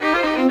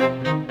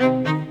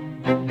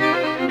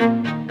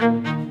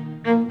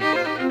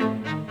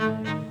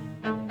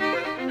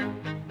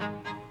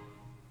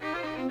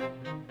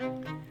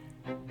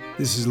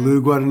This is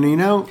Lou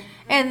Guadagnino.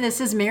 And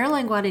this is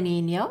Marilyn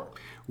Guadagnino.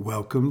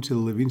 Welcome to the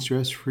Living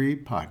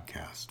Stress-Free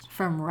podcast.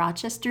 From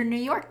Rochester, New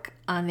York,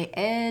 on the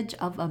edge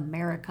of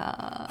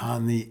America.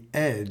 On the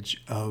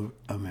edge of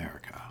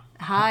America.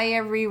 Hi,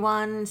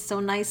 everyone. So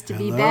nice to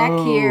be Hello,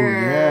 back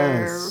here.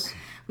 Yes.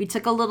 We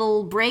took a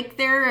little break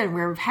there, and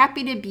we're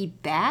happy to be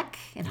back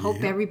and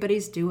hope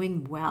everybody's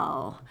doing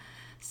well.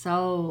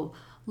 So,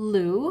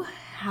 Lou,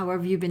 how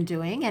have you been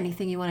doing?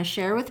 Anything you want to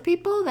share with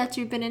people that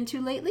you've been into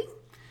lately?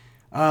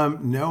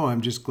 No, I'm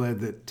just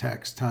glad that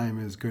tax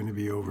time is going to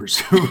be over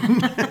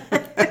soon.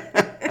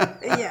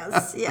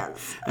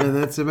 Yes. And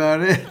that's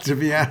about it, to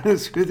be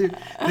honest with you.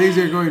 Things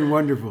are going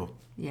wonderful.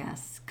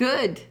 Yes,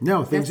 good.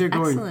 No, things That's are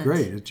going excellent.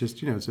 great. It's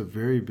just, it's a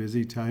very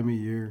busy time of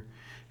year.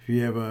 If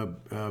you have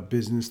a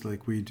business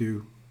like we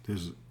do,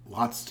 there's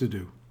lots to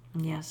do.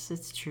 Yes,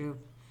 it's true.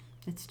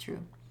 It's true.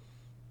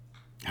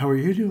 How are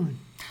you doing?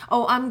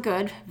 Oh, I'm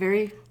good.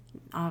 Very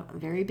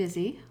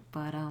busy,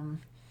 but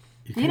I'm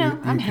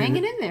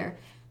hanging in there.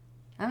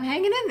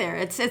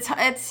 It's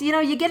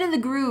you get in the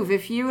groove.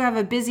 If you have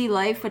a busy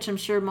life, which I'm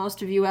sure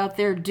most of you out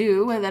there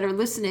do that are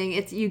listening,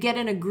 you get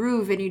in a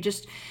groove and you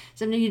just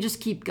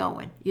keep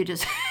going. You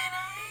just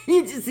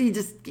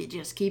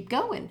keep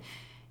going.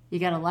 You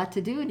got a lot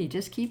to do and you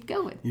just keep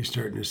going. You're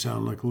starting to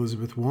sound like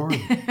Elizabeth Warren.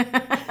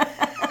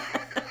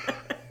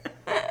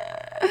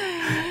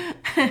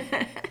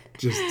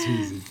 Just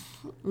teasing.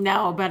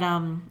 No, but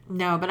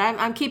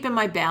I'm keeping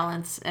my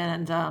balance,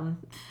 and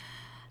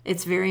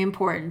it's very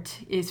important.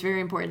 It's very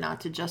important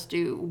not to just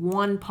do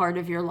one part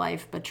of your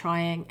life, but try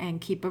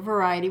and keep a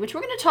variety, which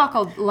we're going to talk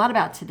a lot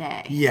about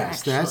today.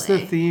 Yes, actually. That's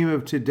the theme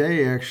of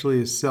today, actually,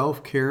 is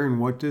self-care and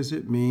what does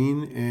it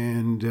mean,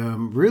 and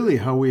really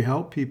how we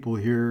help people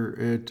here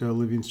at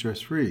Living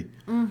Stress-Free.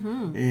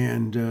 Mm-hmm.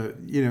 And,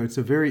 it's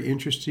a very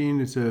interesting,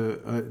 it's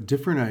a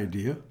different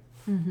idea.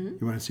 Mm-hmm.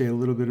 You want to say a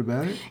little bit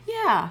about it?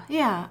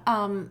 Yeah.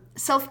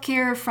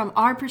 Self-care from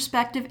our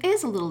perspective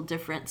is a little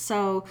different.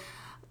 So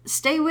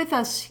stay with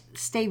us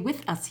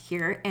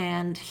here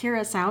and hear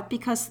us out,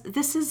 because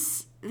this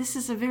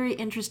is a very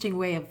interesting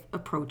way of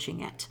approaching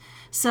it.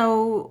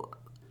 So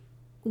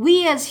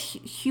we as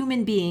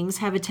human beings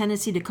have a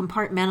tendency to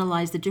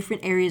compartmentalize the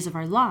different areas of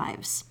our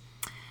lives.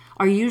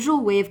 Our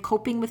usual way of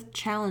coping with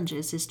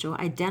challenges is to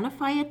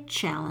identify a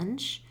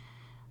challenge,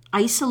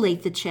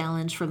 isolate the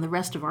challenge from the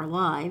rest of our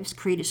lives,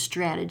 create a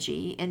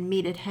strategy, and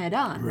meet it head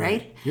on,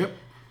 right? Yep.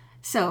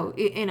 So,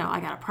 I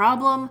got a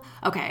problem.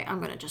 Okay, I'm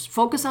going to just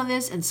focus on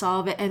this and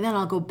solve it, and then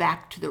I'll go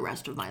back to the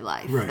rest of my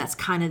life. Right. That's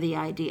kind of the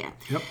idea.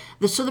 Yep.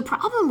 So the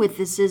problem with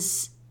this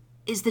is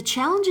the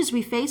challenges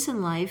we face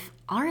in life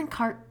aren't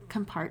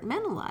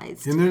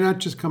compartmentalized. And they're not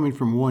just coming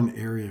from one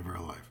area of our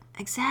life.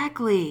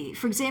 Exactly.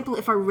 For example,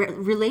 if our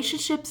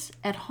relationships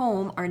at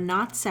home are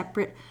not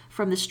separate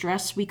from the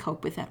stress we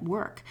cope with at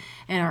work,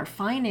 and our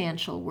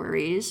financial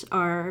worries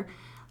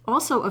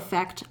also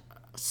affect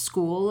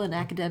school and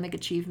academic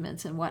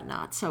achievements and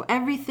whatnot. So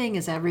everything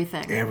is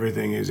everything.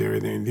 Everything is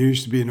everything. There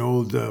used to be an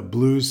old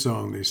blues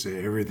song. They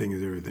say everything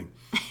is everything.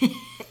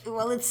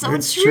 Well, it's so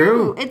It's true.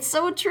 true. It's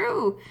so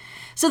true.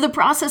 So the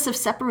process of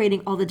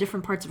separating all the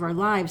different parts of our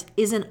lives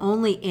isn't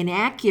only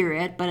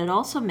inaccurate, but it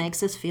also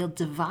makes us feel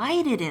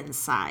divided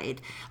inside.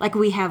 Like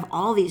we have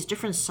all these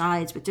different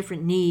sides with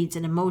different needs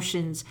and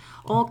emotions,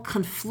 all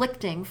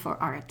conflicting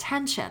for our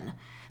attention.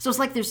 So it's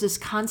like there's this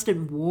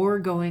constant war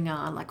going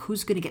on, like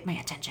who's going to get my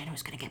attention,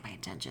 who's going to get my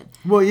attention.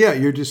 Well, yeah,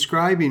 you're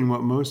describing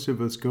what most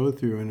of us go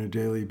through on a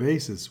daily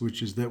basis,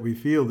 which is that we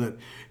feel that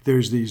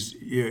there's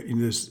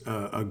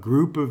a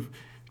group of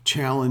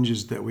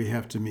challenges that we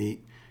have to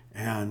meet,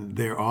 and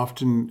they're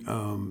often,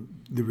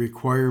 the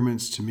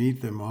requirements to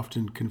meet them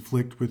often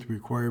conflict with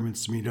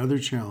requirements to meet other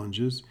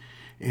challenges.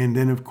 And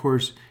then, of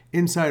course,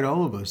 inside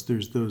all of us,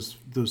 there's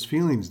those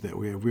feelings that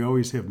we have. We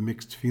always have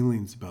mixed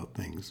feelings about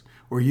things,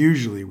 or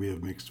usually we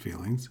have mixed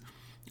feelings.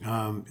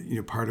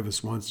 Part of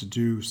us wants to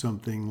do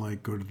something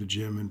like go to the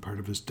gym, and part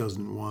of us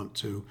doesn't want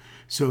to.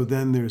 So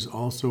then there's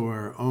also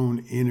our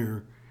own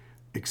inner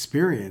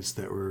experience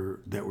that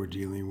we're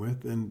dealing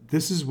with, and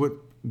this is what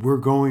we're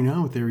going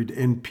on with every day.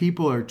 And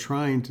people are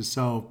trying to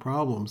solve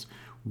problems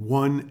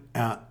one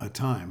at a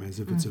time, as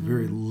if it's a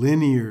very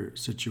linear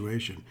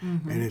situation.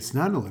 And it's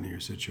not a linear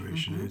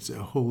situation. It's a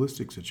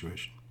holistic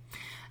situation.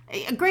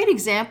 A great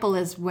example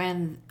is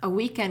when a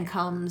weekend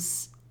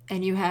comes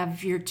and you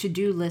have your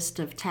to-do list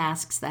of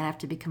tasks that have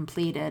to be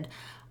completed.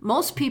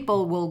 Most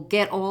people will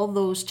get all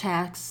those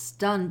tasks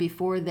done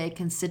before they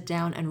can sit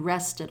down and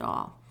rest at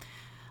all.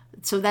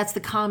 So that's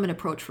the common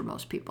approach for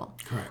most people.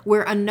 Correct.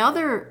 Where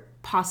another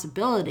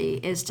possibility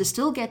is to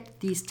still get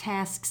these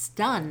tasks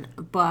done,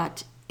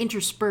 but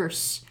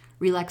intersperse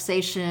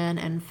relaxation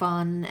and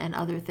fun and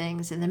other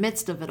things in the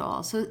midst of it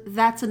all. So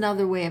that's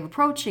another way of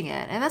approaching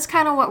it. And that's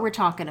kind of what we're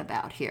talking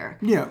about here.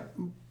 Yeah.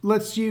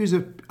 Let's use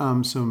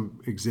some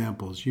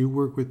examples. You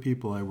work with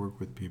people, I work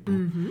with people.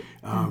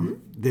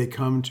 They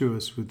come to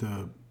us with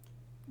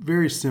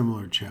very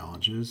similar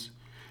challenges.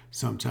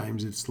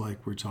 Sometimes it's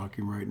like we're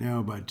talking right now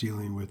about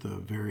dealing with a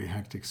very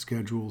hectic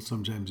schedule.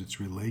 Sometimes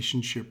it's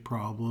relationship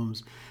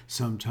problems.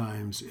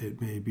 Sometimes it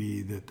may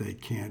be that they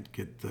can't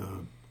get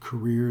the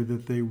career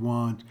that they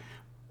want.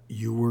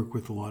 You work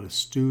with a lot of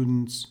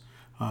students,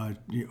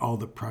 all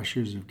the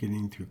pressures of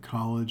getting through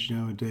college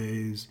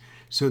nowadays.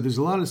 So there's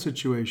a lot of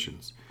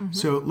situations.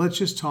 So let's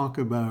just talk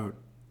about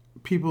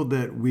people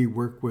that we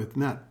work with,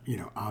 not,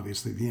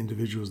 obviously the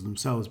individuals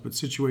themselves, but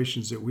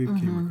situations that we've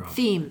came across.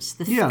 Themes,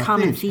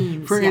 common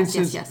themes. For Yes,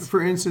 instance, yes, yes.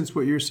 For instance,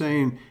 what you're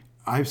saying,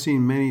 I've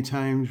seen many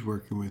times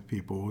working with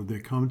people. They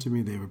come to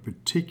me, they have a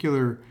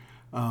particular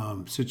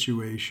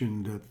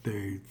situation that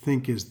they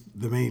think is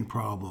the main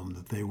problem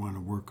that they want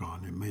to work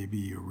on. It may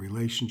be a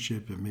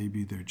relationship, it may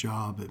be their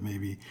job, it may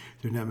be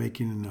they're not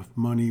making enough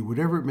money,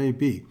 whatever it may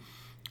be.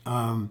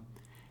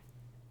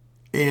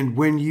 And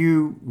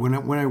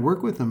when I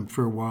work with them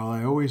for a while,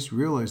 I always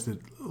realize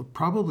that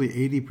probably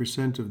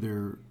 80% of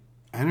their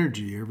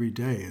energy every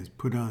day is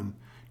put on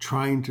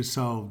trying to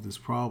solve this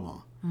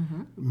problem.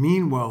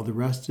 Meanwhile, the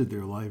rest of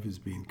their life is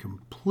being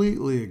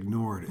completely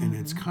ignored, and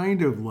it's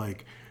kind of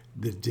like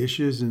the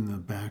dishes in the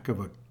back of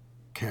a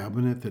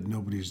cabinet that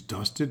nobody's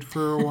dusted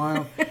for a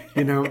while.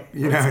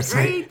 It's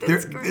great, like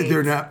that's great.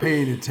 they're not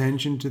paying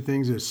attention to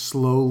things that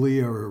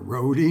slowly are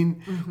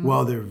eroding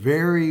while they're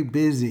very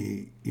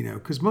busy.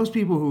 Because most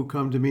people who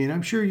come to me, and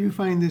I'm sure you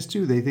find this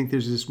too, they think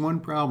there's this one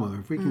problem.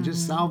 If we can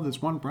just solve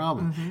this one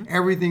problem,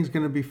 everything's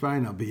going to be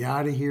fine. I'll be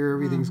out of here.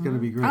 Everything's going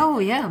to be great. Oh,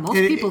 yeah. Most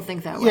people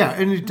think that way. Yeah,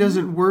 and it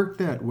doesn't work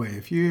that way.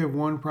 If you have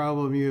one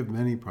problem, you have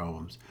many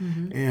problems.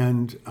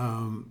 And,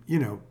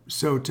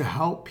 so to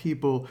help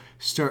people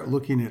start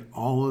looking at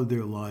all of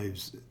their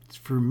lives,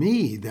 for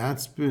me,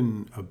 that's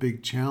been a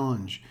big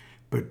challenge.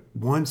 But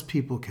once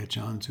people catch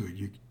on to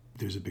it,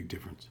 there's a big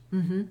difference.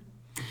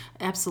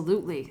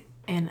 Absolutely.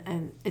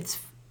 And it's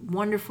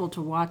wonderful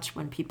to watch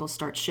when people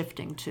start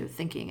shifting to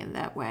thinking in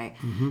that way,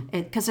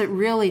 because it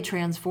really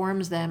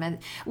transforms them. And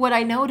what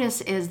I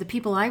notice is the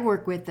people I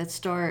work with that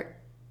start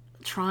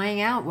trying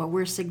out what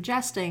we're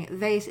suggesting,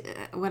 they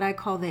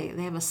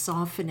have a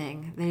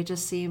softening. They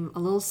just seem a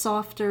little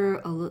softer.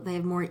 They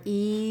have more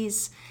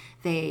ease.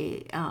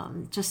 They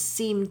just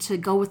seem to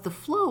go with the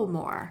flow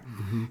more.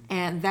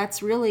 And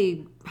that's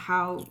really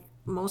how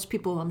most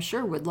people, I'm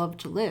sure, would love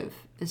to live,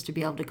 is to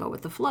be able to go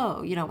with the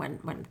flow.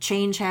 When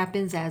change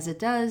happens, as it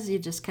does, you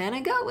just kind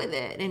of go with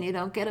it and you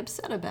don't get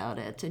upset about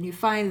it. And you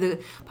find the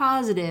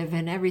positive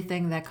in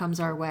everything that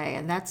comes our way.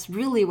 And that's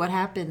really what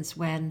happens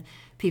when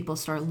people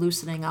start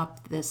loosening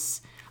up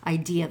this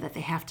idea that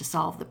they have to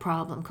solve the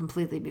problem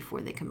completely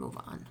before they can move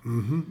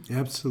on.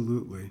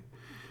 Absolutely.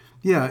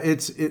 Yeah,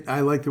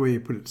 I like the way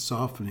you put it,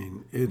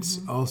 softening. It's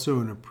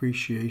also an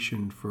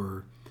appreciation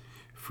for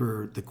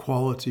the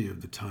quality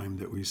of the time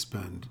that we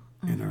spend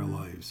in our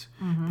lives.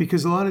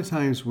 Because a lot of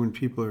times when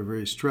people are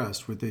very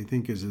stressed, what they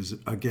think is,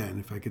 again,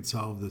 if I could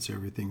solve this,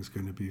 everything's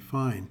going to be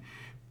fine.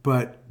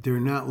 But they're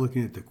not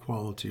looking at the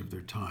quality of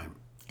their time.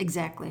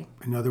 Exactly.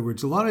 In other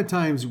words, a lot of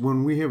times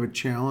when we have a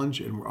challenge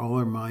and all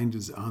our mind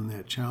is on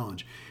that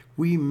challenge,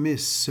 we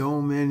miss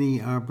so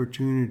many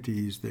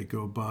opportunities that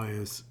go by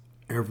us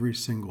every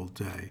single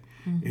day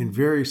in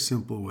very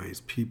simple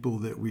ways. People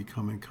that we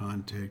come in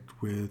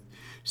contact with,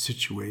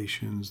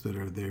 situations that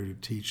are there to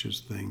teach us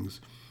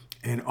things.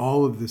 And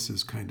all of this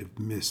is kind of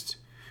missed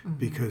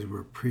because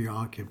we're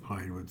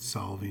preoccupied with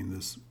solving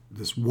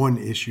this one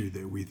issue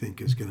that we think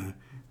is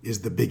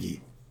the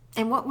biggie.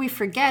 And what we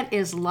forget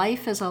is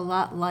life is a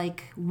lot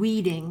like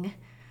weeding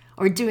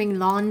or doing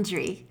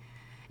laundry.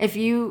 If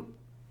you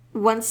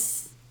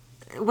once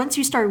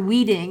you start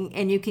weeding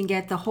and you can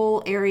get the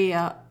whole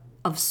area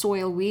of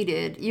soil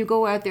weeded, you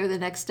go out there the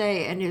next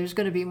day and there's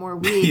going to be more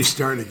weeds. You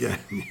start again.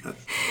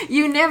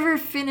 You never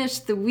finish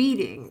the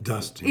weeding.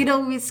 Dusting. It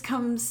always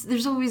comes,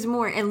 there's always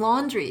more. In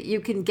laundry, you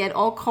can get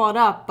all caught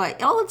up,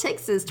 but all it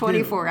takes is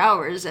 24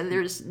 hours and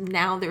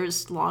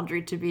there's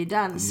laundry to be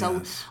done. Yes.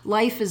 So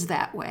life is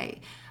that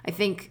way. I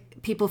think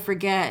people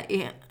forget,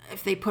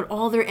 if they put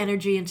all their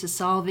energy into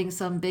solving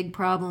some big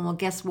problem, well,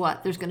 guess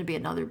what? There's going to be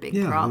another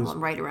big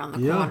problem right around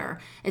the corner.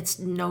 It's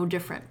no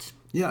different.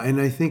 Yeah,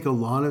 and I think a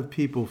lot of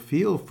people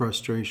feel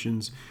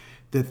frustrations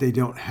that they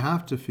don't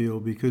have to feel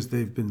because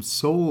they've been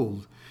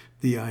sold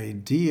the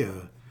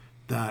idea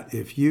that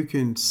if you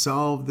can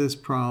solve this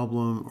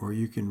problem or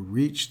you can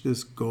reach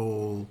this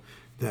goal,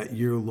 that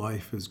your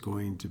life is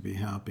going to be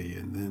happy.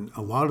 And then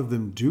a lot of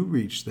them do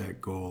reach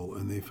that goal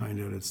and they find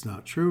out it's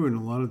not true. And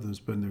a lot of them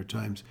spend their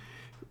times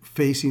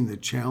facing the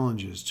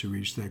challenges to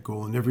reach that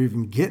goal and never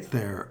even get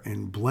there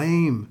and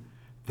blame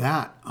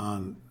that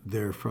on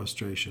their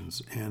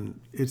frustrations. And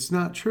it's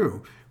not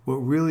true. What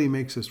really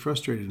makes us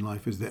frustrated in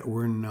life is that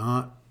we're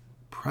not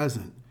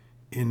present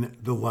in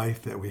the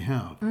life that we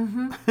have.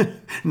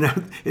 Not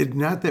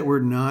that we're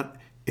not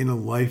in a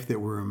life that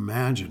we're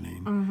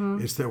imagining.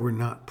 It's that we're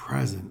not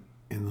present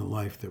in the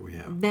life that we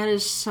have. That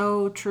is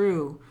so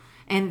true.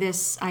 And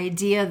this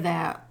idea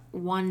that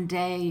one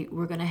day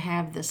we're going to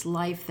have this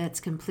life that's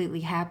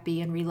completely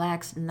happy and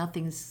relaxed and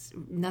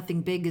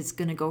nothing big is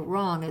going to go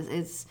wrong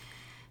is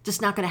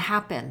just not going to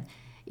happen.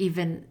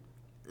 even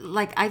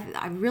like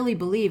I really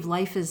believe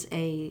life is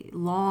a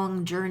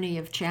long journey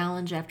of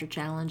challenge after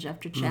challenge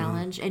after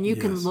challenge, and you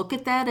can Yes. look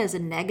at that as a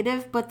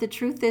negative, but the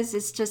truth is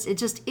it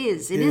just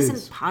is. It is.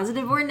 isn't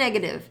positive or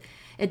negative.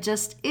 It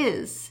just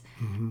is.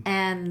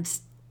 And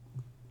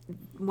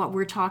what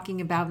we're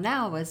talking about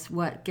now is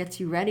what gets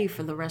you ready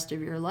for the rest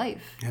of your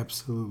life.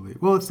 Absolutely.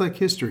 Well, it's like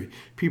history.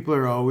 People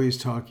are always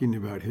talking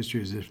about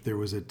history as if there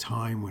was a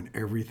time when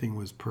everything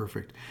was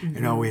perfect,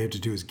 and all we have to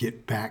do is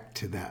get back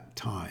to that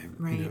time.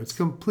 Right. It's a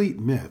complete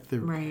myth.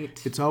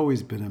 Right. It's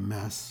always been a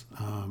mess,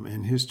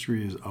 and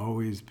history has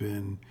always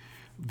been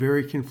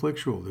very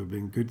conflictual. There have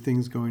been good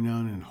things going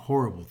on and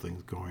horrible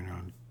things going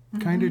on,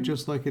 kind of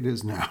just like it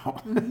is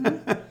now.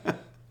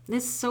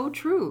 It's so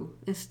true.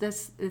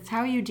 It's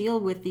how you deal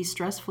with these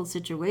stressful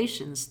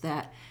situations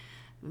that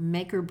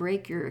make or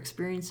break your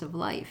experience of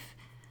life.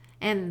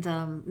 And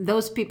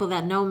those people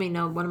that know me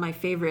know one of my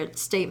favorite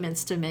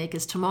statements to make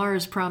is tomorrow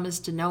is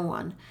promised to no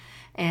one.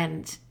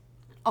 And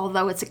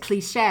although it's a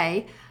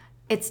cliche,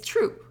 it's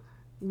true.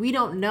 We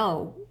don't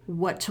know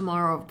what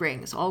tomorrow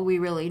brings. All we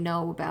really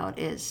know about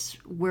is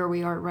where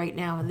we are right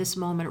now, in this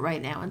moment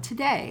right now, and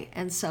today.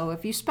 And so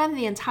if you spend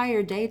the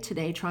entire day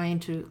today trying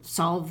to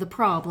solve the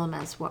problem,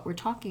 as what we're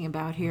talking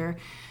about here,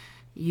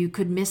 you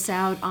could miss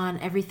out on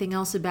everything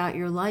else about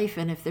your life.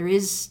 And if there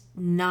is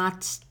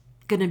not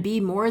going to be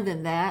more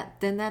than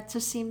that, then that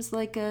just seems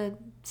like a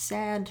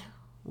sad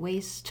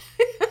waste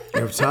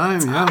Of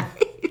time, yeah.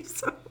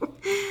 So,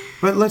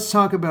 But let's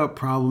talk about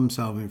problem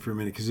solving for a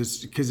minute,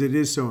 because it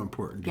is so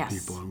important to Yes,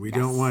 people, and we yes.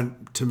 don't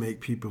want to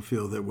make people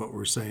feel that what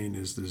we're saying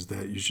is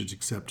that you should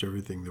accept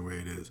everything the way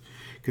it is,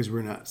 because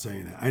we're not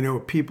saying that. I know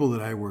people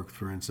that I work with,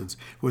 for instance,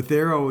 what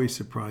they're always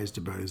surprised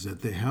about is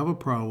that they have a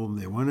problem,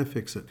 they want to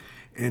fix it,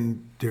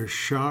 and they're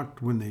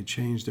shocked when they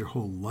change their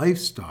whole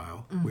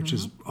lifestyle, which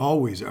is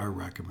always our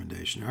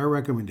recommendation. Our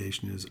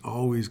recommendation is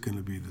always going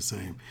to be the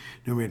same,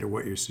 no matter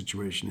what your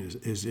situation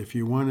is if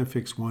you want to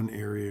fix one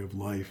area of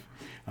life,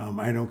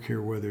 I don't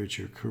care whether it's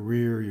your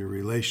career, your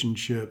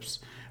relationships,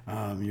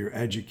 your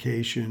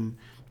education,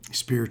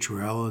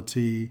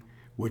 spirituality,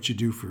 what you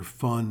do for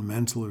fun,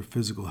 mental or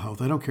physical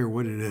health. I don't care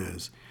what it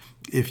is.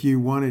 If you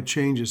want to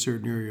change a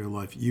certain area of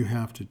life, you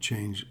have to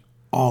change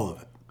all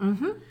of it.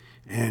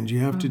 And you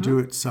have to do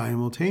it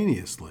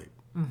simultaneously.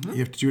 You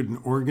have to do it in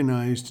an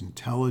organized,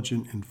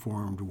 intelligent,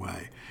 informed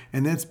way.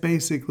 And that's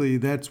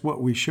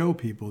what we show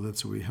people.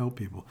 That's what we help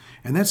people.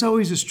 And that's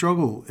always a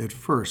struggle at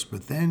first.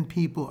 But then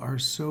people are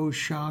so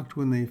shocked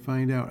when they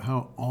find out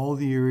how all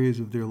the areas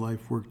of their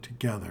life work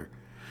together.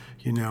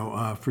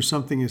 For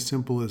something as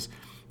simple as,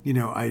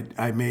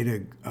 I made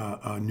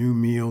a new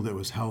meal that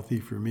was healthy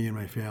for me and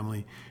my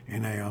family.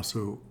 And I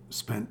also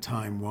spent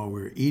time while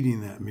we were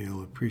eating that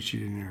meal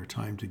appreciating our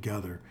time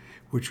together,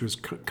 which was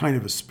kind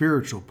of a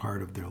spiritual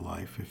part of their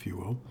life, if you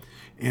will,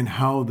 and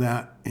how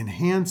that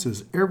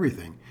enhances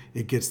everything.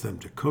 It gets them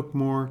to cook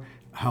more,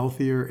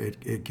 healthier.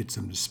 It gets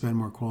them to spend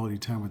more quality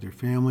time with their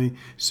family.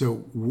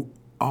 So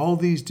all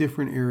these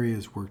different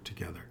areas work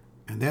together.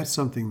 And that's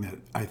something that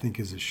I think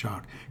is a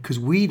shock, because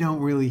we don't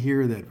really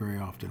hear that very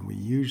often. We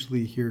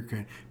usually hear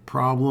kind of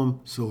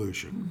problem,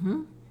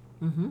 solution.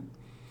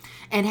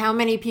 and how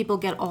many people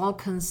get all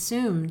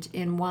consumed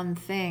in one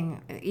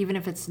thing, even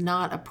if it's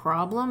not a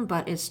problem,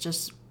 but it's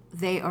just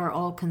they are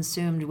all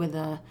consumed with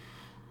an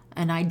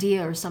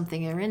idea or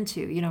something they're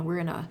into. We're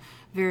in a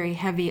very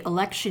heavy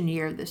election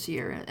year this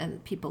year,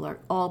 and people are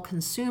all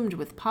consumed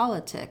with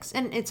politics,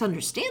 and it's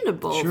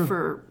understandable Sure.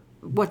 for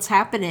what's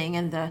happening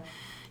and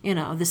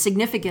the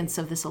significance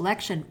of this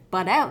election.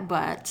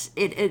 But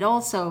it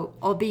also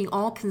being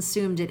all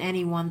consumed in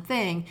any one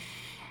thing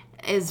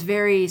is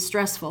very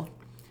stressful.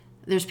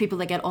 There's people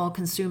that get all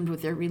consumed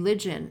with their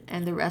religion,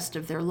 and the rest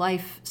of their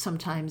life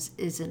sometimes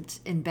isn't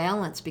in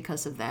balance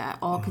because of that.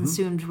 All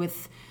consumed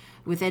with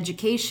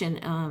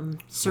education,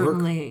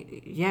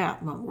 certainly,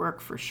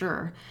 work for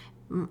sure.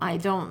 I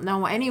don't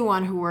know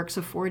anyone who works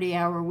a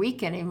 40-hour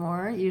week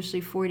anymore.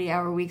 Usually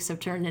 40-hour weeks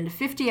have turned into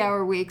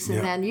 50-hour weeks,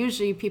 and then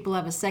usually people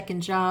have a second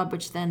job,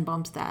 which then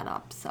bumps that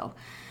up. So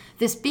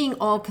this being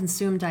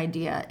all-consumed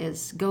idea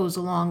goes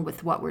along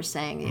with what we're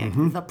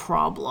saying, the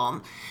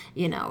problem.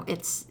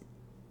 It's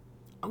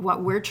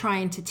what we're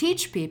trying to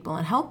teach people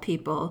and help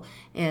people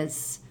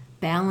is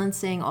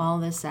balancing all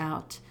this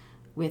out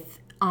with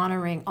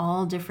honoring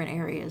all different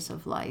areas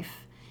of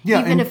life,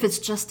 even if it's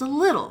just a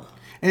little.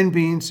 And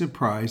being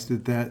surprised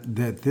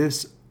that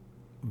this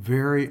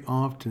very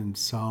often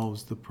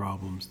solves the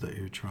problems that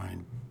you're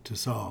trying to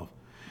solve.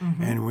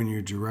 And when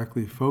you're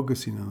directly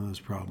focusing on those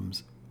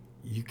problems,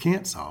 you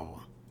can't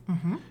solve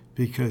them.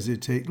 Because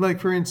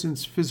like for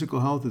instance, physical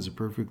health is a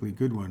perfectly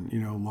good one.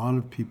 A lot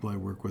of people I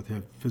work with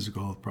have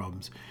physical health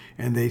problems,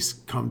 and they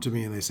come to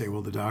me and they say,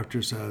 well, the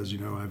doctor says,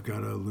 I've got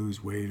to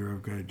lose weight, or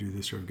I've got to do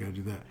this, or I've got to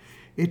do that.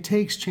 It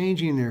takes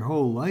changing their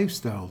whole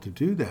lifestyle to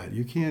do that.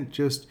 You can't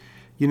just,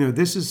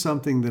 this is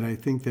something that I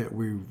think that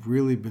we've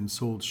really been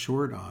sold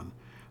short on,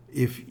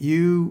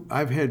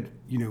 I've had,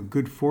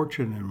 good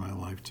fortune in my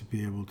life to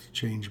be able to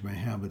change my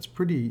habits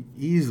pretty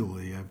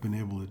easily. I've been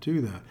able to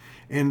do that.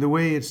 And the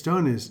way it's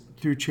done is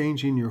through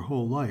changing your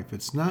whole life.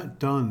 It's not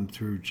done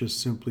through just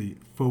simply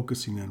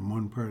focusing on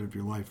one part of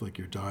your life, like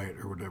your diet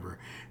or whatever,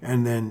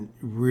 and then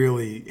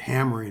really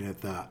hammering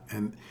at that.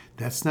 And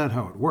that's not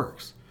how it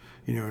works.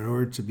 In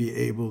order to be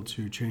able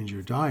to change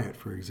your diet,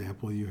 for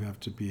example, you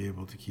have to be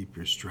able to keep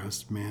your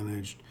stress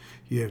managed.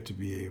 You have to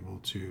be able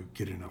to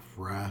get enough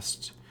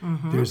rest.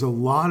 Mm-hmm. There's a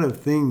lot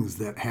of things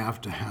that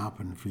have to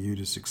happen for you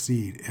to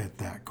succeed at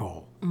that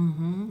goal.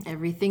 Mm-hmm.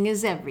 Everything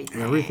is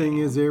everything. Everything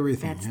is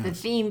everything. That's the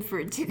theme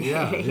for today.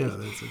 Yeah,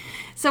 that's it.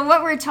 So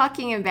what we're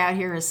talking about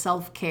here is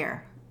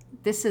self-care.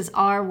 This is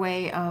our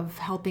way of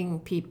helping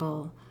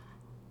people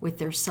with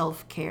their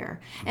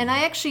self-care. And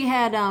I actually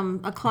had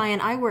a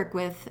client I work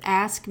with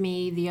ask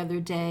me the other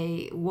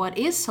day, what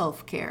is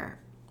self-care?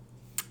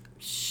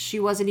 She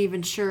wasn't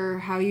even sure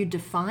how you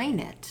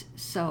define it.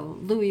 So,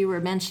 Lou, you were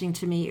mentioning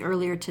to me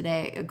earlier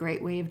today a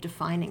great way of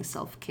defining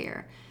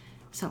self-care.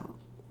 So,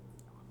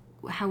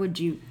 how would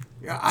you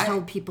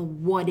tell people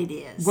what it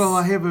is? Well,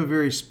 I have a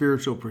very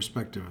spiritual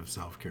perspective of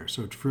self-care.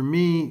 So for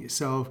me,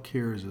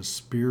 self-care is a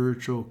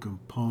spiritual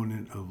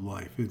component of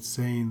life. It's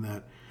saying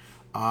that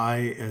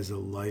I, as a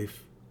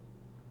life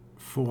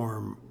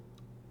form,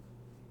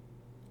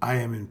 I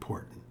am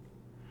important,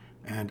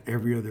 and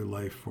every other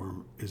life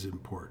form is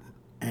important,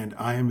 and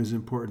I am as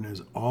important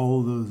as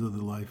all those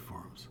other life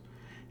forms,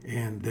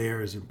 and they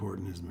are as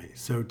important as me.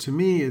 So to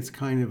me, it's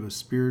kind of a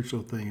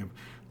spiritual thing of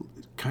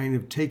kind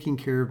of taking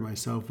care of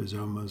myself is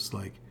almost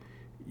like,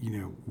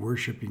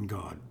 worshiping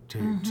God,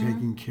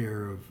 taking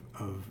care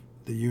of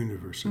the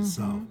universe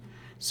itself.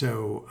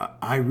 So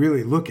I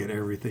really look at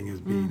everything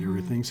as being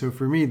everything. So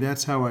for me,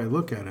 that's how I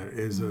look at it.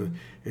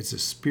 It's a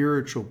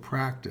spiritual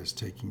practice,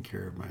 taking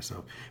care of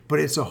myself. But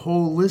it's a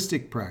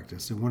holistic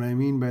practice. And what I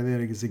mean by that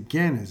is,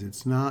 again,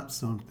 it's not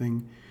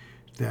something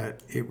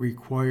that it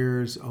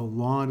requires a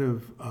lot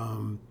of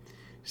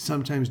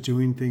sometimes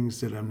doing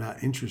things that I'm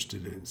not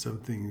interested in.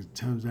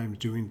 Sometimes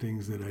doing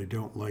things that I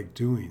don't like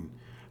doing.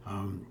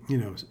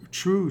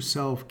 True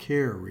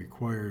self-care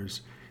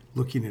requires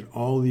looking at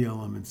all the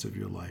elements of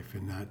your life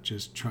and not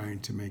just trying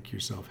to make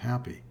yourself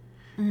happy.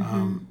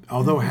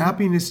 Although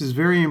happiness is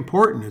very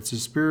important, it's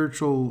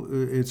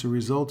a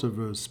result of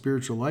a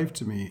spiritual life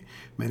to me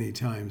many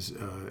times,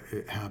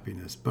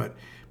 happiness.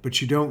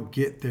 But you don't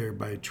get there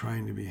by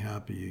trying to be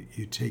happy.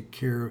 You take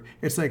care.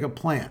 It's like a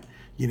plant.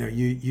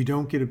 You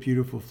don't get a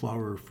beautiful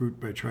flower or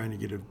fruit by trying to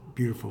get a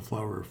beautiful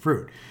flower or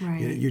fruit.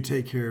 Right. You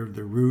take care of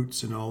the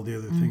roots and all the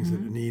other things that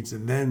it needs,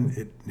 and then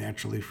it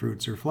naturally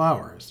fruits or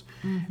flowers.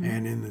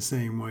 And in the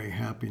same way,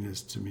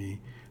 happiness to me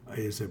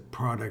is a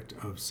product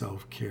of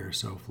self-care,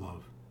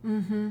 self-love.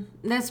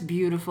 That's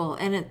beautiful,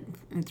 and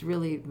it's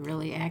really,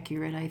 really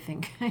accurate, I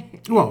think.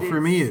 Well, for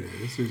me it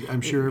is.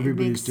 I'm sure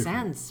everybody's different.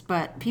 It makes sense,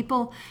 but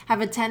people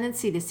have a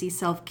tendency to see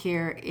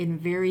self-care in a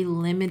very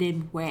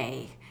limited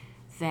way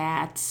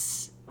that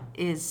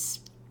is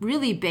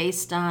really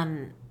based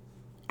on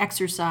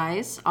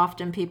exercise.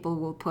 Often people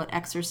will put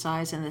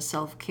exercise in the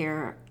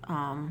self-care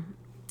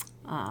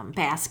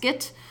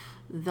basket.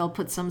 They'll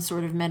put some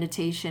sort of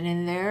meditation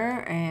in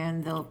there,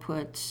 and they'll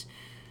put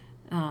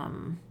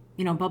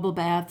bubble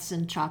baths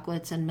and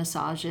chocolates and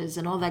massages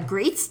and all that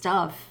great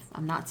stuff.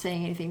 I'm not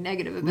saying anything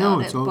negative about it. No,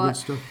 it's all good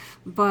stuff.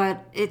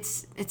 But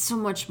it's so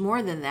much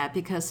more than that,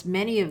 because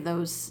many of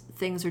those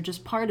things are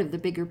just part of the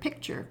bigger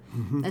picture.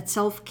 That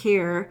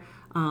self-care,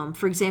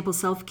 for example,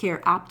 self-care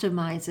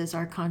optimizes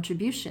our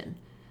contribution.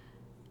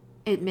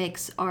 It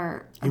makes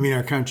our... You mean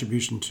our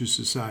contribution to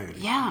society?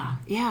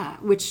 Yeah,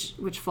 which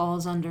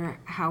falls under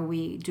how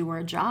we do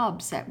our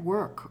jobs at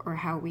work, or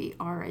how we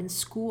are in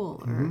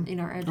school, or in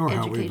our education. Or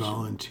how we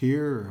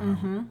volunteer.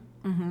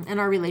 And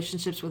our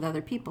relationships with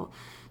other people.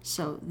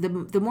 So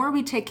the more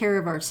we take care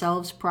of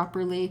ourselves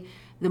properly,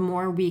 the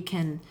more we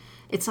can...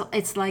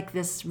 It's like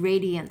this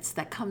radiance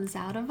that comes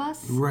out of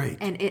us. Right.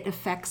 And it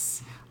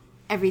affects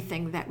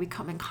everything that we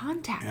come in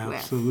contact with.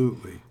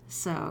 Absolutely.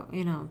 So,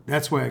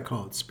 That's why I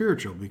call it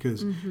spiritual,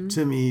 because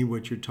to me,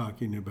 what you're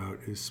talking about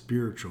is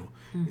spiritual,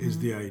 is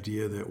the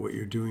idea that what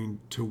you're doing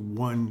to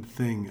one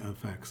thing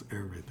affects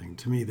everything.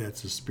 To me,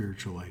 that's a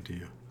spiritual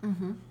idea.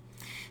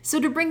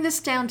 So to bring this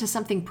down to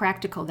something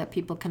practical that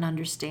people can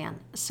understand.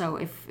 So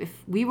if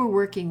we were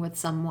working with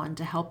someone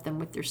to help them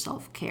with their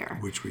self-care.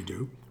 Which we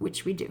do.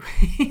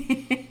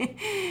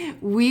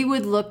 We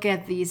would look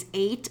at these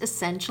 8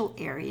 essential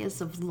areas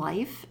of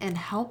life and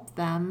help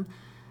them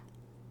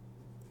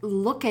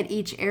look at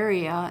each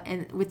area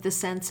and with the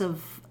sense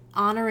of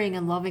honoring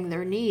and loving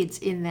their needs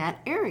in that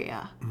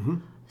area.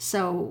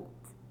 So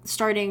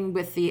starting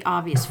with the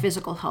obvious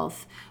physical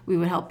health, we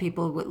would help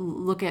people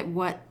look at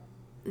what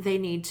they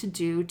need to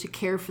do to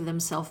care for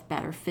themselves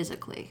better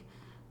physically,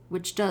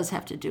 which does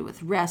have to do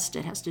with rest.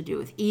 It has to do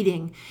with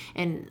eating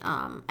and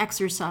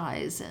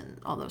exercise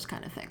and all those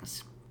kind of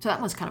things. So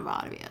that one's kind of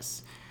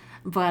obvious.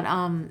 But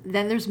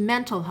then there's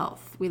mental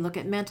health. We look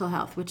at mental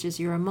health, which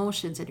is your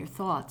emotions and your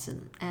thoughts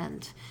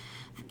and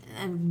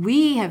And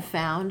we have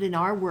found in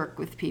our work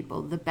with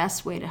people, the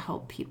best way to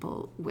help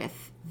people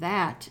with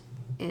that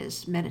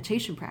is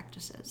meditation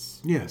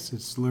practices. Yes,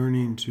 it's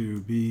learning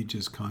to be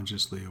just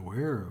consciously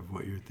aware of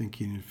what you're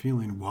thinking and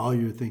feeling while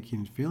you're thinking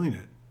and feeling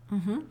it.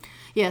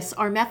 Yes,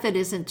 our method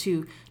isn't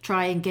to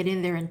try and get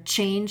in there and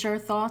change our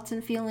thoughts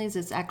and feelings.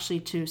 It's actually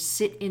to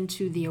sit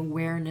into the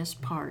awareness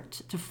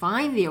part, to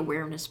find the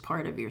awareness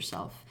part of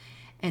yourself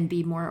and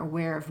be more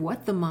aware of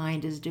what the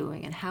mind is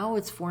doing and how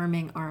it's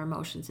forming our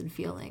emotions and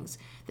feelings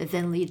that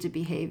then lead to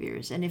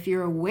behaviors. And if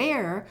you're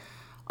aware,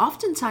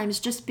 oftentimes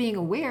just being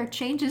aware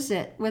changes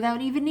it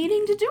without even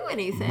needing to do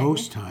anything.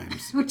 Most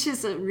times. Which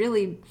is a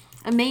really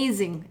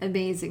amazing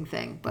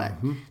thing. But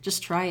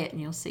just try it and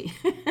you'll see.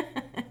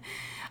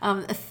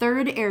 A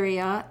third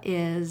area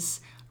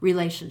is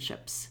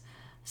relationships.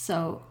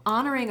 So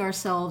honoring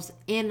ourselves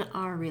in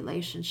our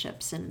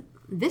relationships. And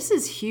this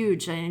is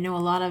huge. I know a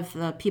lot of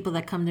the people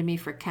that come to me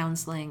for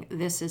counseling,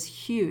 this is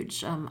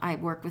huge. I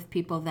work with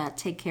people that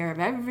take care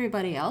of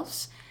everybody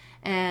else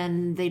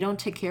and they don't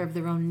take care of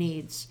their own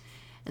needs.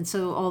 And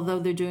so although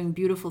they're doing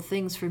beautiful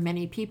things for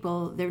many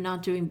people, they're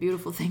not doing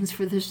beautiful things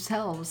for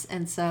themselves.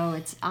 And so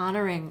it's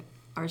honoring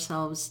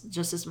ourselves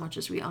just as much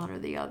as we honor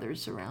the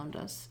others around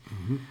us.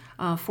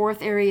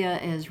 Fourth area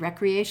is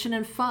recreation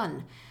and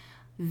fun.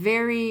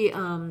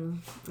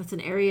 It's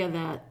an area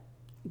that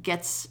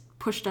gets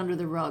pushed under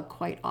the rug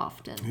quite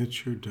often. It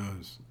sure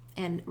does.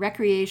 And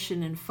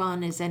recreation and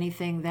fun is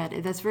anything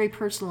that's very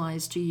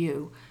personalized to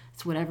you.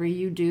 It's whatever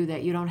you do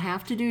that you don't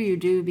have to do, you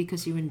do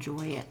because you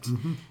enjoy it.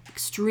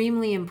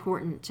 Extremely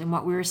important. And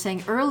what we were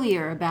saying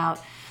earlier about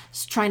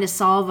trying to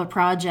solve a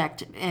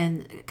project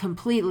and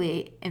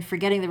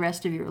forgetting the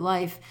rest of your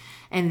life,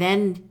 and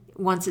then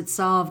once it's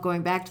solved,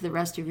 going back to the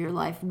rest of your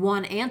life.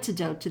 One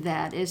antidote to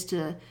that is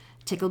to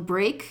take a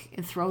break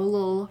and throw a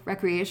little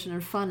recreation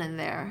and fun in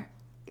there.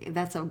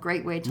 That's a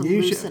great way to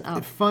loosen up.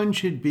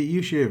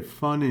 You should have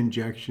fun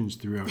injections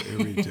throughout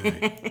every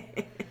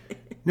day.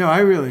 No, I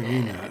really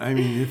mean that. I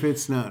mean, if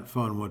it's not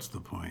fun, what's the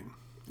point?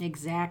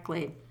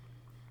 Exactly.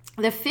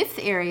 The fifth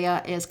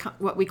area is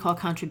what we call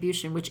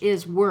contribution, which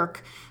is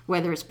work,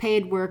 whether it's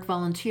paid work,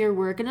 volunteer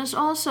work, and it's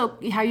also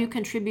how you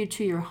contribute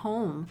to your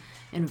home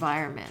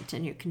environment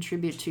and you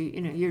contribute to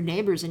your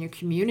neighbors and your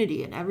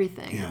community and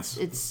everything. Yes,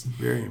 it's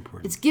very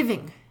important. It's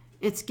giving.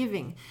 It's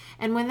giving.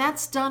 And when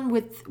that's done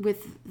with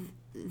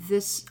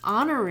this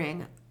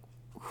honoring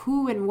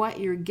who and what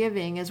you're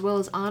giving, as well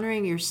as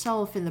honoring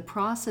yourself in the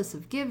process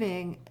of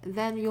giving,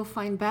 then you'll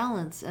find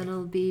balance, and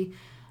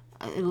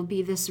it'll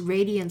be this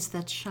radiance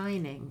that's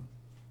shining.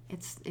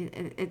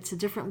 It's a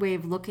different way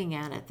of looking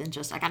at it than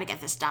just I got to get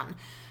this done.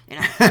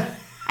 I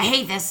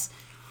hate this.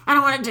 I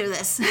don't want to do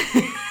this.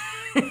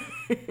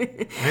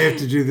 I have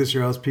to do this,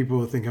 or else people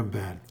will think I'm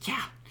bad.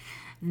 Yeah,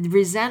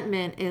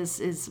 resentment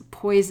is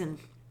poison.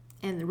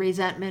 And the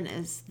resentment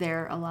is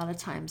there a lot of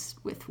times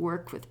with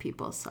work with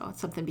people, so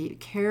it's something to be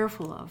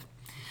careful of.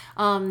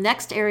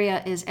 Next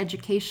area is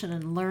education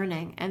and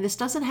learning. And this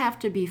doesn't have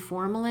to be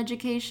formal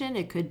education.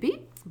 It could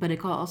be, but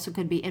it also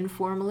could be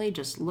informally.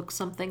 Just look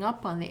something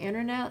up on the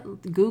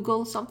internet,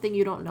 Google something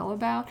you don't know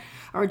about,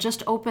 or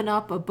just open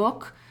up a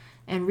book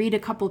and read a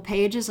couple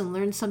pages and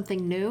learn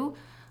something new.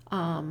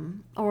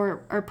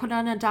 Or put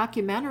on a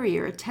documentary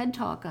or a TED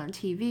Talk on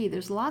TV.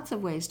 There's lots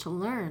of ways to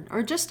learn.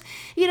 Or just,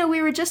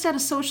 we were just at a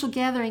social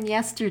gathering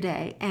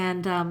yesterday,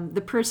 and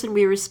the person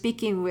we were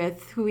speaking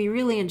with, who we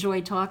really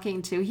enjoyed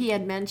talking to, he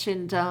had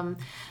mentioned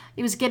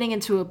he was getting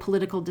into a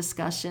political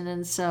discussion,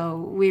 and so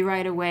we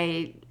right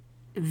away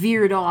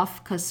veered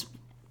off because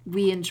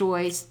we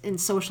enjoy in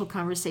social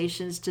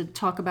conversations to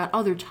talk about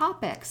other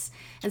topics.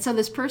 And so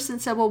this person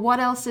said, well, what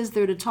else is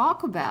there to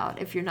talk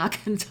about if you're not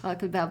going to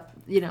talk about,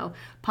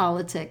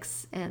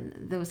 politics and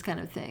those kind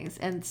of things?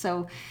 And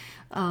so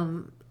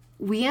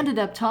we ended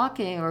up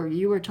talking, or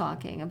you were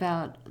talking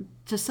about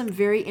just some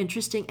very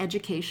interesting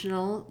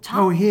educational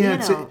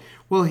topics.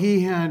 Oh,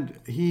 he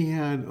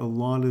had a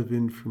lot of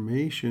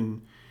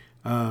information.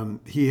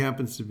 He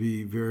happens to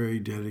be very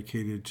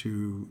dedicated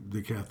to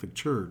the Catholic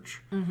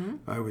Church.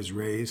 I was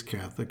raised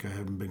Catholic. I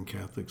haven't been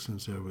Catholic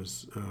since I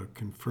was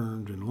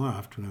confirmed and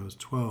left when I was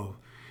 12.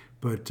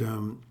 But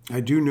I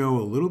do know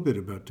a little bit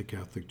about the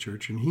Catholic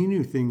Church, and he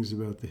knew things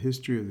about the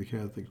history of the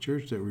Catholic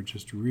Church that were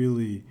just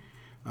really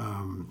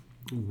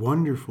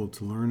wonderful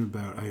to learn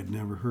about. I had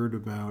never heard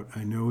about.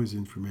 I know his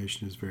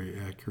information is very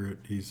accurate.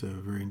 He's a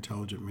very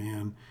intelligent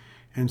man.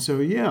 And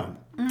so,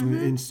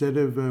 instead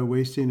of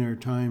wasting our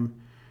time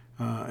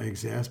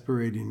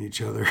exasperating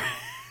each other.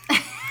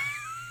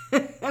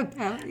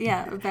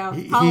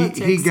 about politics.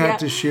 He got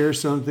to share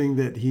something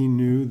that he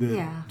knew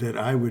that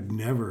I would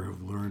never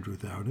have learned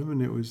without him,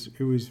 and it was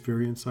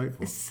very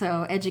insightful.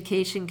 So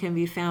education can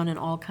be found in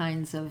all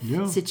kinds of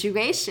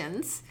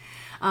situations.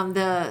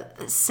 The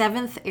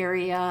seventh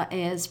area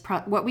is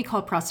what we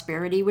call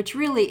prosperity, which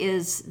really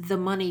is the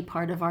money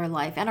part of our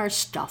life and our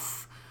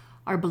stuff.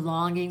 Our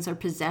belongings, our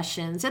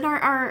possessions, and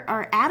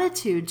our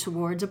attitude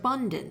towards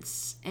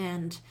abundance.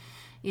 And,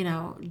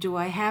 do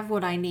I have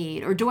what I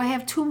need, or do I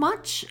have too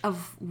much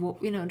of,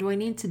 do I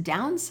need to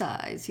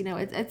downsize?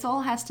 It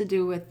all has to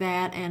do with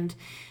that, and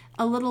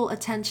a little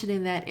attention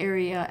in that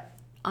area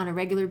on a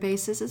regular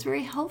basis is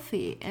very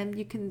healthy,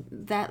 and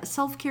that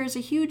self-care is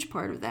a huge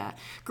part of that.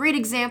 Great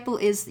example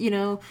is,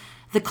 the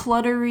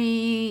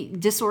cluttery,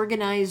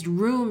 disorganized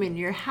room in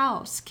your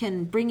house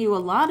can bring you a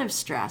lot of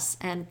stress,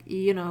 and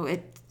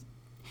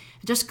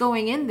just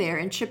going in there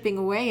and chipping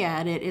away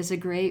at it is a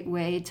great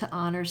way to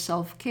honor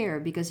self-care,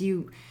 because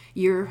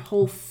your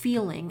whole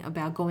feeling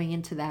about going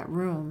into that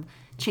room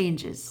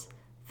changes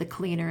the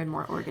cleaner and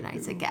more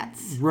organized it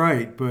gets.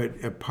 Right,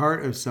 but a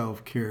part of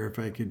self-care,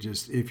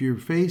 if you're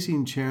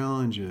facing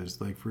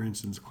challenges, like for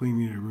instance,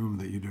 cleaning a room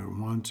that you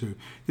don't want to,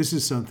 this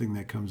is something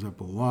that comes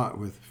up a lot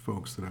with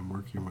folks that I'm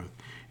working with,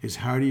 is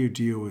how do you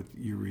deal with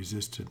your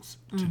resistance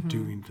to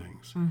doing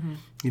things?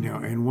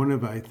 And one of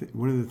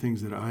the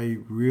things that I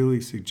really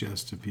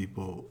suggest to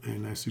people,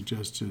 and I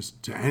suggest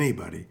to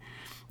anybody,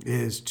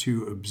 is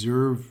to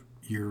observe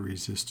your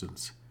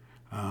resistance.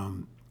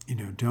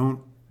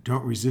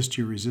 Don't resist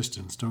your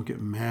resistance. Don't get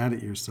mad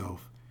at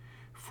yourself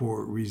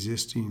for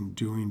resisting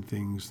doing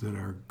things that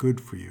are good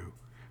for you.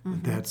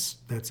 That's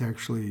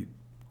actually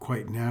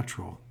quite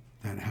natural.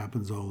 That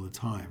happens all the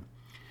time.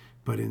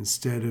 But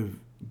instead of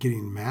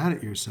getting mad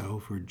at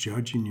yourself or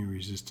judging your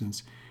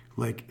resistance,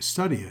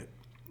 study it.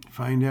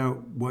 Find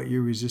out what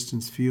your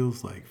resistance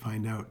feels like.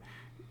 Find out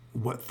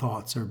what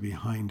thoughts are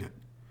behind it.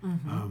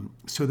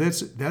 So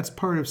that's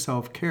part of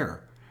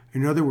self-care.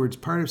 In other words,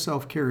 part of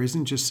self-care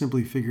isn't just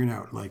simply figuring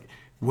out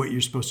what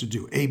you're supposed to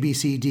do, A, B,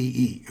 C, D,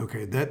 E.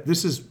 Okay,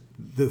 this is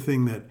the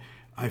thing that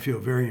I feel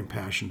very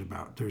impassioned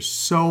about. There's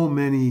so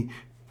many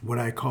what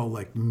I call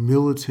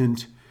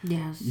militant,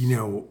 yes,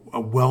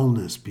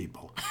 wellness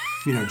people.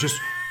 Just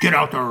get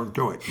out there and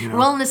do it.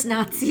 Wellness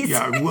Nazis.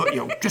 Yeah,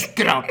 just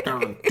get out there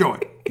and do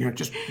it.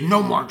 Just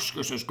no more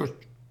excuses. Just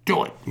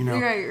do it.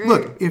 Right.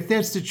 Look, if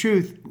that's the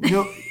truth,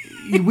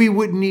 we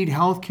wouldn't need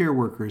healthcare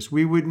workers.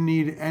 We wouldn't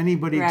need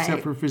anybody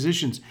except for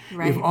physicians.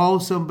 Right. If all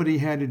somebody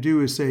had to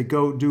do is say,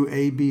 go do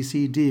A, B,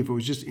 C, D, if it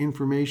was just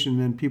information,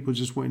 then people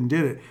just went and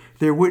did it,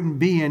 there wouldn't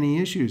be any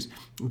issues.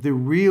 The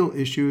real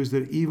issue is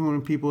that even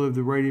when people have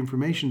the right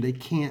information, they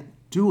can't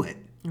do it.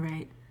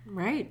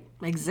 Right.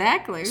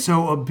 Exactly.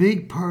 So a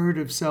big part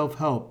of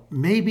self-help,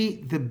 maybe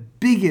the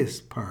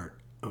biggest part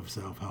of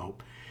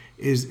self-help,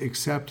 is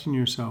accepting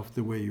yourself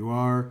the way you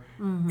are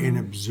and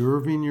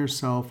observing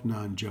yourself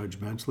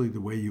non-judgmentally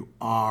the way you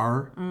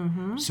are,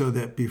 so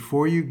that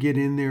before you get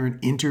in there and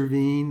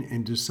intervene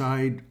and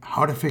decide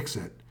how to fix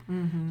it,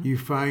 you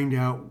find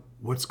out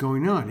what's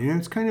going on.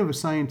 It's kind of a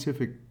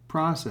scientific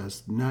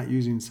process, not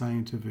using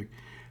scientific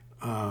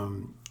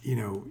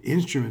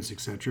instruments,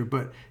 etc.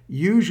 But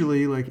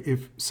usually,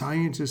 if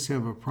scientists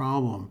have a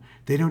problem,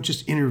 they don't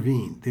just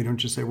intervene. They don't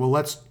just say, well,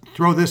 let's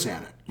throw this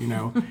at it.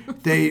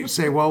 They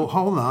say, well,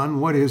 hold on,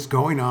 what is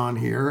going on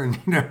here? And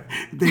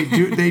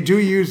they do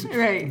use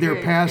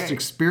their past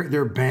experience,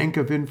 their bank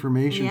of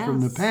information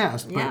from the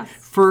past. But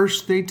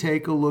first, they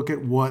take a look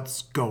at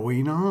what's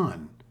going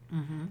on.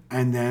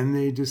 And then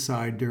they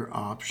decide their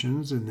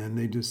options, and then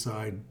they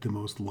decide the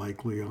most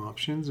likely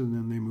options, and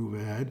then they move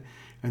ahead,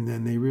 and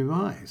then they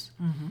revise.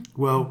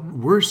 Well,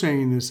 we're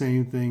saying the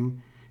same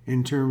thing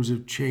in terms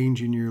of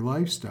changing your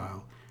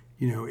lifestyle.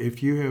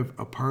 If you have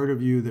a part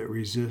of you that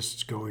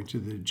resists going to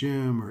the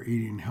gym or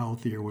eating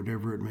healthy or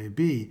whatever it may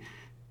be,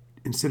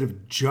 instead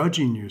of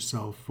judging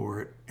yourself for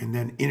it and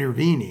then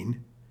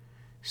intervening,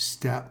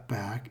 step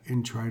back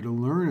and try to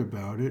learn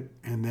about it,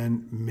 and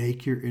then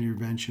make your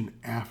intervention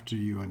after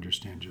you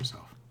understand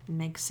yourself.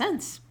 Makes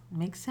sense.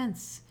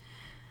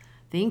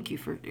 Thank you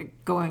for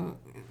going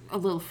a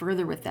little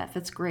further with that.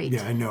 That's great.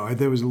 Yeah, I know.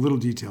 That was a little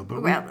detailed,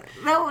 but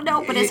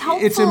no, but it's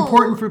helpful. It's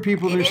important for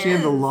people to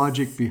understand the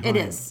logic behind it.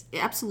 It is,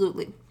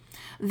 absolutely.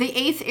 The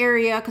eighth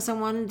area, because I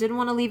didn't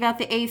want to leave out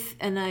the eighth,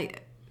 and I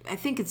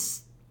think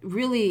it's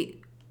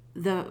really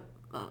the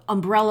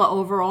umbrella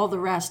over all the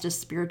rest is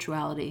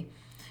spirituality.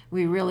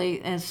 We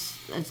really, as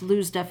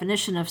Lou's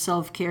definition of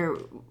self-care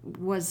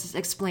was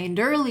explained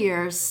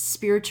earlier,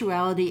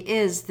 spirituality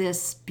is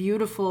this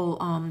beautiful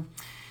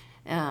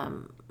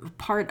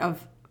part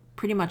of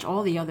pretty much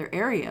all the other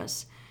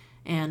areas.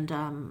 And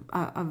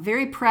a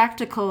very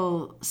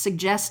practical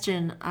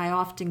suggestion I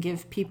often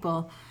give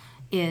people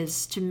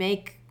is to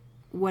make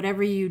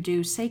whatever you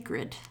do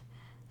sacred.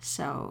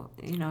 So,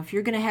 if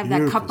you're going to have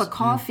that cup of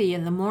coffee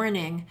in the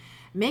morning,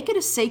 make it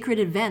a sacred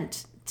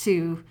event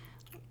to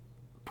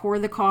pour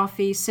the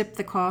coffee, sip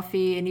the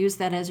coffee, and use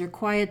that as your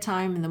quiet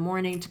time in the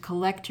morning to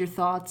collect your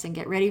thoughts and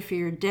get ready for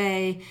your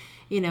day.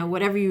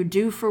 Whatever you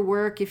do for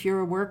work, if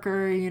you're a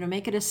worker,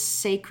 make it a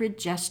sacred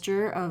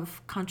gesture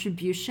of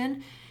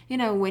contribution.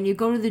 When you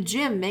go to the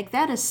gym, make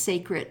that a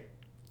sacred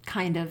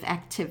kind of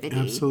activity.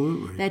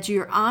 Absolutely. That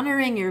you're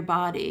honoring your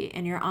body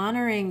and you're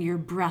honoring your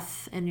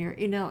breath and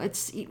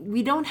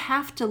we don't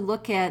have to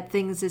look at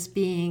things as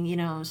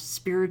being,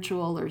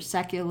 spiritual or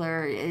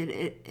secular.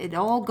 It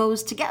all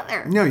goes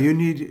together. No,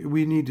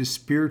 we need to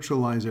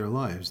spiritualize our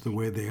lives the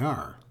way they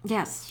are.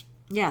 Yes.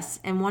 Yes,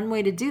 and one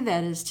way to do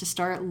that is to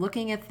start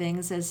looking at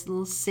things as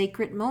little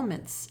sacred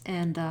moments,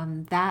 and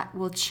that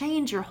will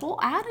change your whole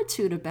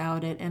attitude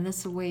about it, and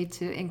it's a way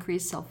to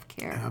increase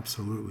self-care.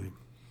 Absolutely.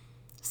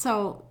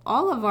 So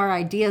all of our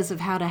ideas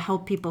of how to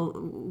help people,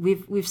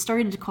 we've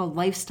started to call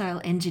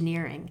lifestyle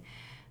engineering.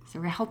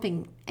 So we're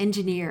helping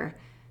engineer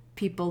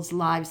people's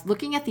lives,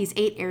 looking at these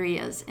 8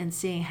 areas and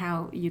seeing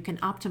how you can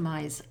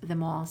optimize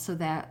them all so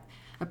that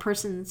a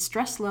person's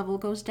stress level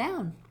goes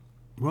down.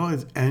 Well,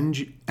 it's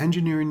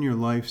engineering your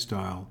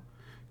lifestyle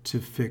to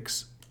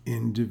fix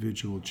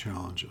individual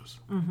challenges.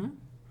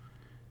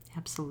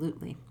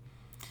 Absolutely.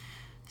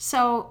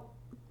 So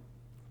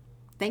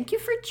thank you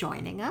for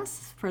joining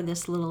us for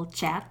this little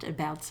chat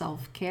about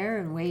self-care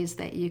and ways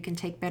that you can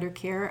take better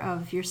care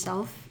of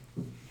yourself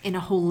in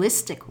a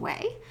holistic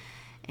way.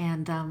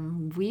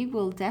 And we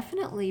will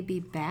definitely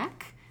be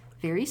back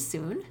very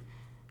soon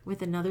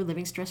with another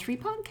Living Stress-Free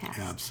podcast.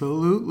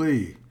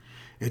 Absolutely.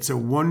 It's a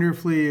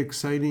wonderfully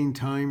exciting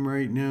time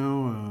right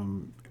now.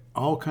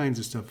 All kinds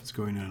of stuff is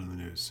going on in the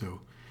news.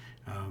 So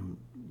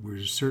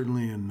there's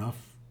certainly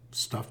enough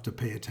stuff to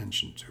pay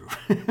attention to.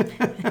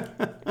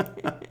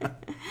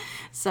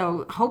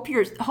 So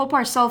hope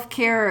our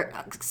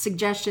self-care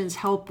suggestions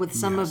help with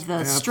some of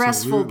the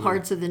stressful absolutely.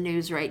 parts of the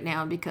news right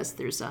now, because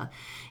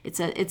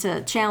it's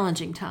a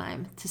challenging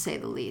time, to say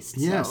the least.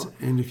 Yes, So,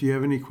 and if you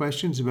have any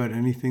questions about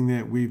anything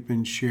that we've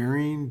been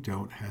sharing,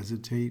 don't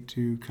hesitate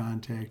to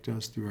contact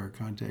us through our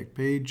contact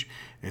page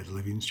at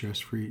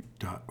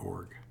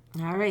livingstressfree.org.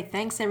 all right.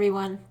 Thanks,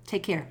 everyone.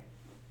 Take care.